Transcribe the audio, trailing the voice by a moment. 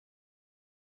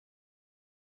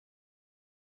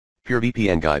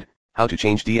PureVPN Guide, How to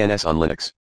Change DNS on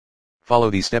Linux.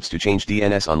 Follow these steps to change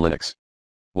DNS on Linux.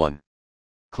 1.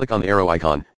 Click on the arrow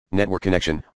icon, Network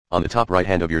Connection, on the top right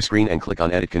hand of your screen and click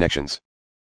on Edit Connections.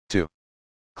 2.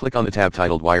 Click on the tab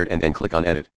titled Wired and then click on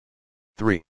Edit.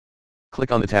 3.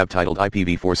 Click on the tab titled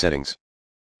IPv4 Settings.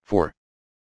 4.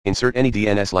 Insert any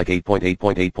DNS like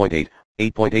 8.8.8.8,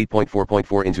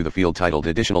 8.8.4.4 into the field titled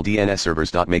Additional DNS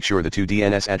Servers. Make sure the two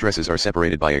DNS addresses are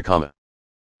separated by a comma.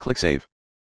 Click Save.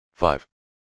 5.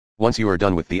 Once you are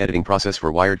done with the editing process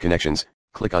for wired connections,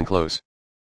 click on Close.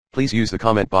 Please use the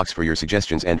comment box for your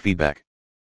suggestions and feedback.